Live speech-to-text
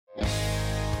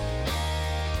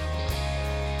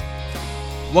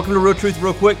Welcome to Real Truth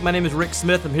Real Quick. My name is Rick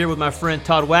Smith. I'm here with my friend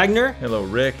Todd Wagner. Hello,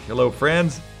 Rick. Hello,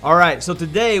 friends. All right, so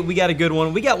today we got a good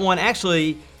one. We got one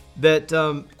actually that,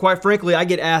 quite frankly, I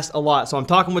get asked a lot. So I'm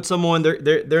talking with someone,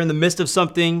 they're in the midst of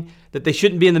something that they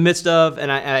shouldn't be in the midst of,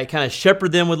 and I kind of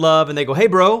shepherd them with love, and they go, hey,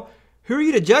 bro, who are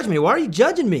you to judge me? Why are you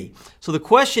judging me? So the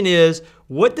question is,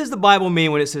 what does the Bible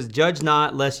mean when it says, judge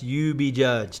not, lest you be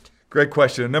judged? Great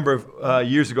question. A number of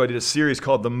years ago, I did a series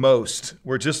called The Most,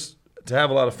 where just to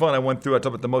have a lot of fun, I talked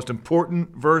about the most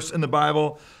important verse in the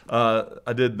Bible.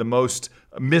 I did the most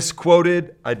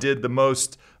misquoted. I did the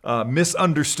most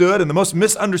misunderstood. And the most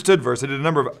misunderstood verse, I did a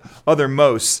number of other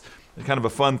mosts. It's kind of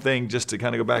a fun thing just to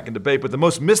kind of go back and debate. But the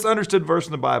most misunderstood verse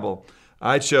in the Bible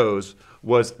I chose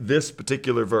was this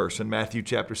particular verse in Matthew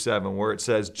chapter 7, where it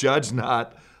says, judge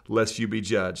not, lest you be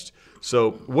judged.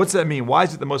 So what's that mean? Why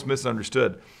is it the most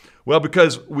misunderstood? Well,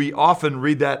 because we often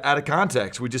read that out of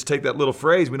context. We just take that little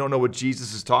phrase. We don't know what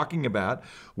Jesus is talking about,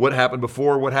 what happened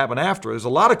before, what happened after. There's a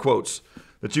lot of quotes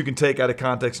that you can take out of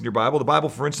context in your Bible. The Bible,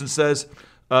 for instance, says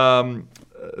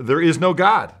there is no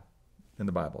God in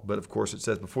the Bible. But of course, it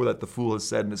says before that, the fool has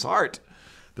said in his heart,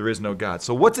 there is no God.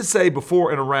 So what's it say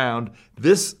before and around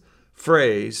this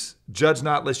phrase, judge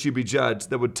not lest you be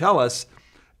judged, that would tell us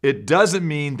it doesn't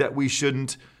mean that we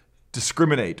shouldn't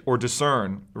discriminate or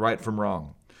discern right from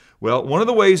wrong? Well, one of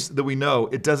the ways that we know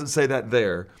it doesn't say that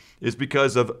there is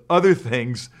because of other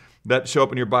things that show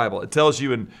up in your Bible. It tells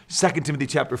you in 2 Timothy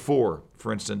chapter 4,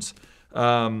 for instance,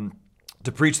 to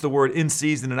preach the word in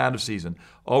season and out of season.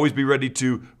 Always be ready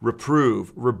to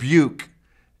reprove, rebuke,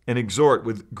 and exhort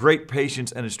with great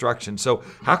patience and instruction. So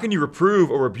how can you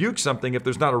reprove or rebuke something if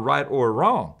there's not a right or a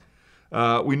wrong?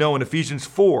 We know in Ephesians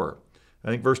 4, I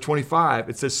think verse 25,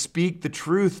 it says, speak the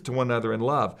truth to one another in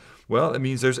love. Well, it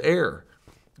means there's error.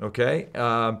 Okay,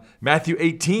 Matthew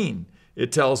 18,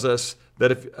 it tells us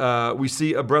that if we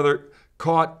see a brother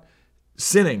caught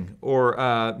sinning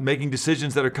or making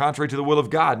decisions that are contrary to the will of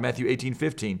God, Matthew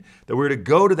 18:15, that we're to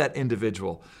go to that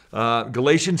individual.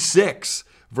 Galatians 6,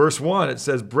 verse 1, it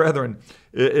says, brethren,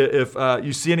 if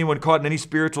you see anyone caught in any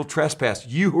spiritual trespass,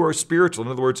 you who are spiritual,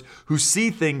 in other words, who see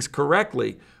things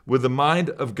correctly with the mind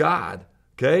of God,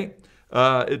 okay,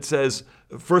 it says,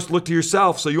 first look to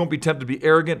yourself so you won't be tempted to be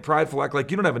arrogant, prideful, act like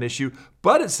you don't have an issue.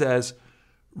 But it says,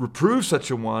 reprove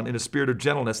such a one in a spirit of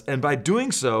gentleness, and by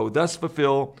doing so, thus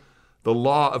fulfill the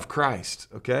law of Christ,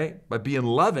 okay? By being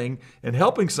loving and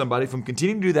helping somebody from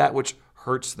continuing to do that which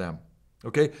hurts them,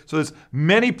 okay? So there's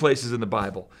many places in the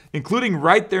Bible, including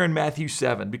right there in Matthew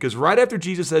 7, because right after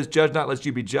Jesus says, judge not lest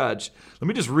you be judged, let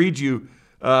me just read you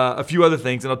a few other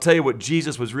things, and I'll tell you what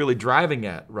Jesus was really driving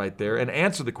at right there and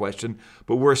answer the question,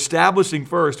 but we're establishing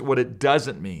first what it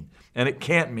doesn't mean, and it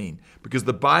can't mean, because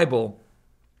the Bible,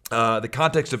 the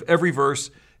context of every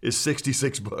verse is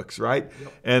 66 books, right?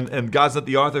 Yep. And God's not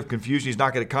the author of confusion. He's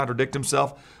not going to contradict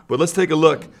himself. But let's take a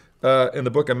look in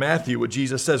the book of Matthew, what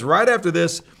Jesus says. Right after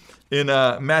this in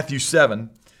Matthew 7,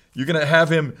 you're going to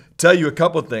have him tell you a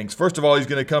couple of things. First of all, he's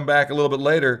going to come back a little bit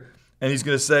later, and he's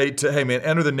going to say hey man,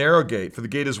 enter the narrow gate, for the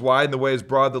gate is wide and the way is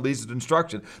broad that leads to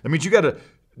destruction. That means you got to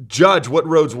judge what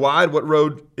road's wide, what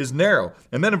road is narrow.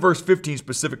 And then in verse 15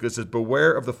 specifically, it says,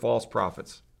 beware of the false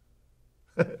prophets.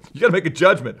 You got to make a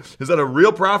judgment. Is that a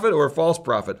real prophet or a false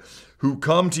prophet? Who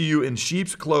come to you in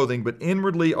sheep's clothing, but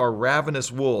inwardly are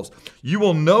ravenous wolves. You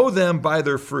will know them by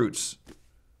their fruits.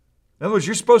 In other words,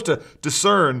 you're supposed to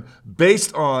discern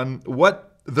based on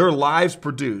what their lives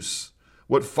produce,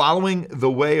 what following the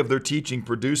way of their teaching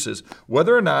produces,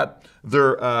 whether or not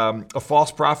they're a false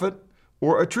prophet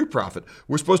or a true prophet.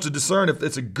 We're supposed to discern if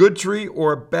it's a good tree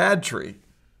or a bad tree.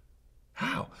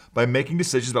 How? By making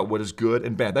decisions about what is good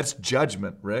and bad. That's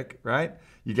judgment, Rick, right?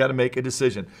 You got to make a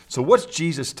decision. So what's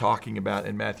Jesus talking about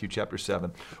in Matthew chapter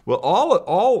 7? Well,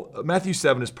 all Matthew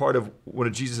 7 is part of one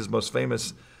of Jesus' most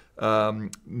famous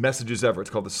messages ever. It's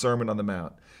called the Sermon on the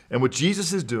Mount. And what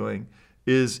Jesus is doing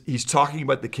is he's talking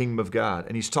about the kingdom of God.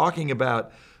 And he's talking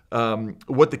about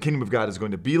what the kingdom of God is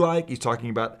going to be like. He's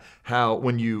talking about how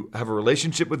when you have a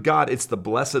relationship with God, it's the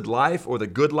blessed life or the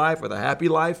good life or the happy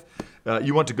life.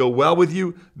 You want to go well with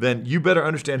you, then you better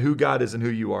understand who God is and who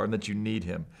you are and that you need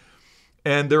him.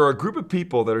 And there are a group of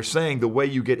people that are saying the way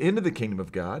you get into the kingdom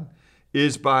of God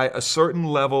is by a certain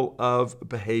level of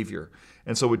behavior.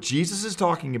 And so what Jesus is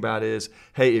talking about is,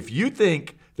 hey, if you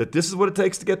think that this is what it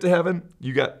takes to get to heaven,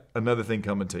 you got another thing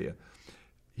coming to you.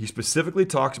 He specifically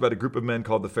talks about a group of men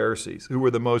called the Pharisees, who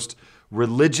were the most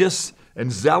religious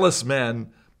and zealous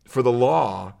men for the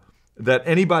law that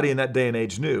anybody in that day and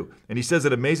age knew. And he says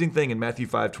an amazing thing in Matthew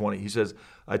 5:20. He says,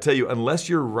 I tell you, unless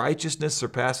your righteousness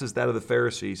surpasses that of the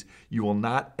Pharisees, you will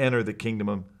not enter the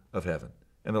kingdom of heaven.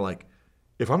 And they're like,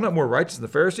 If I'm not more righteous than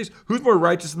the Pharisees, who's more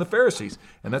righteous than the Pharisees?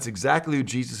 And that's exactly who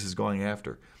Jesus is going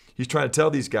after. He's trying to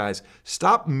tell these guys,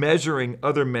 stop measuring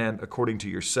other men according to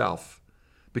yourself.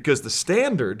 Because the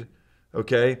standard,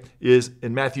 okay, is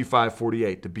in Matthew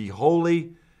 5:48, to be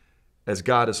holy as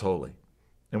God is holy.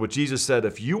 And what Jesus said,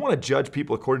 if you want to judge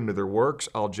people according to their works,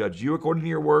 I'll judge you according to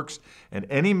your works. And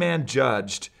any man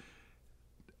judged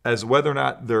as whether or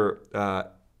not they're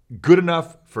good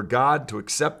enough for God to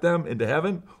accept them into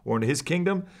heaven or into his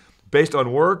kingdom based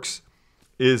on works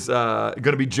is going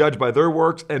to be judged by their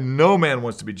works, and no man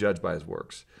wants to be judged by his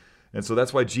works. And so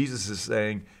that's why Jesus is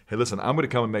saying, hey, listen, I'm going to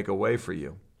come and make a way for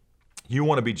you. You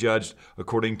want to be judged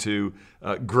according to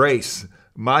grace,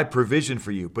 my provision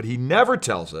for you. But he never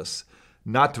tells us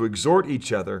not to exhort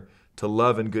each other to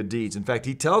love and good deeds. In fact,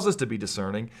 he tells us to be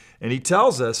discerning, and he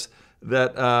tells us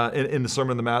that in the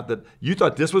Sermon on the Mount that you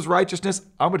thought this was righteousness.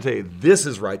 I'm going to tell you this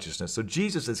is righteousness. So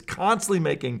Jesus is constantly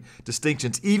making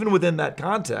distinctions, even within that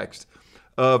context,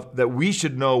 of that we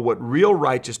should know what real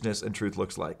righteousness and truth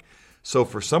looks like. So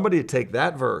for somebody to take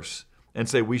that verse and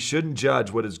say we shouldn't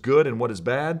judge what is good and what is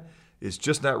bad is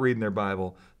just not reading their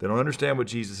Bible. They don't understand what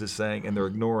Jesus is saying, and they're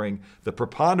ignoring the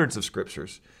preponderance of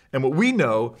scriptures. And what we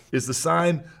know is the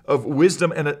sign of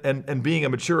wisdom and being a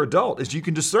mature adult is you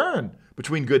can discern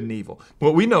between good and evil.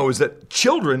 What we know is that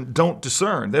children don't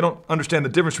discern. They don't understand the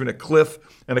difference between a cliff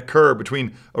and a curb,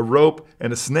 between a rope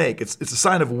and a snake. It's a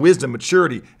sign of wisdom,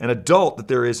 maturity, and adult that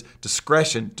there is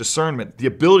discretion, discernment, the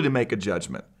ability to make a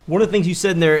judgment. One of the things you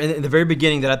said in there in the very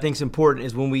beginning that I think is important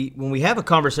is when we have a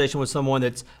conversation with someone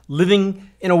that's living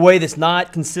in a way that's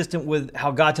not consistent with how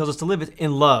God tells us to live, it's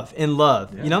in love. In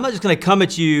love. Yeah. I'm not just going to come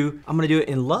at you. I'm going to do it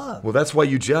in love. Well, that's why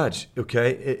you judge,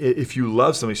 okay? If you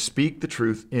love somebody, speak the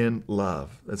truth in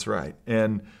love. That's right.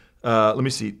 And let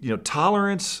me see.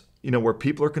 Tolerance, where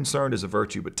people are concerned is a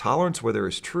virtue, but tolerance where there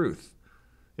is truth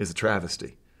is a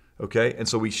travesty. Okay, and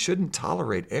so we shouldn't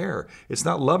tolerate error. It's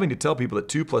not loving to tell people that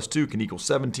 2 + 2 can equal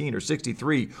 17 or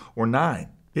 63 or 9.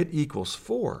 It equals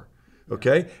 4.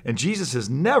 Okay, and Jesus has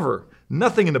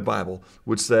nothing in the Bible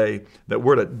would say that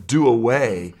we're to do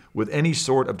away with any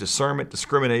sort of discernment,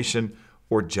 discrimination,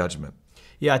 or judgment.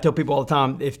 Yeah, I tell people all the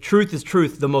time, if truth is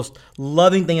truth, the most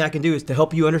loving thing I can do is to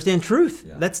help you understand truth.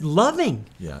 Yeah. That's loving.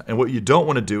 Yeah, and what you don't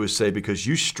want to do is say, because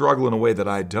you struggle in a way that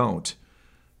I don't,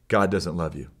 God doesn't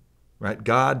love you. Right?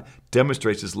 God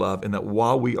demonstrates his love in that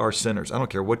while we are sinners, I don't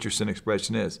care what your sin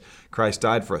expression is, Christ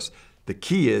died for us. The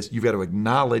key is you've got to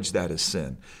acknowledge that as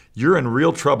sin. You're in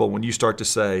real trouble when you start to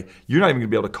say, you're not even going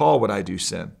to be able to call what I do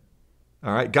sin.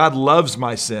 All right? God loves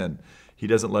my sin. He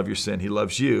doesn't love your sin. He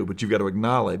loves you, but you've got to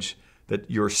acknowledge that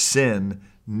your sin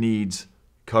needs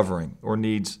covering or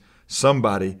needs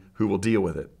somebody who will deal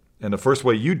with it. And the first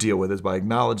way you deal with it is by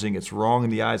acknowledging it's wrong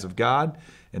in the eyes of God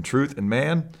and truth and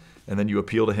man. And then you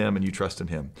appeal to him and you trust in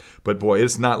him. But boy,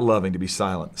 it's not loving to be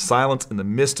silent. Silence in the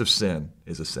midst of sin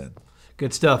is a sin.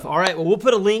 Good stuff. All right, well, we'll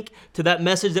put a link to that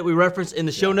message that we referenced in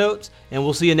the show notes, and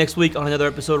we'll see you next week on another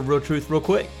episode of Real Truth Real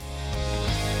Quick.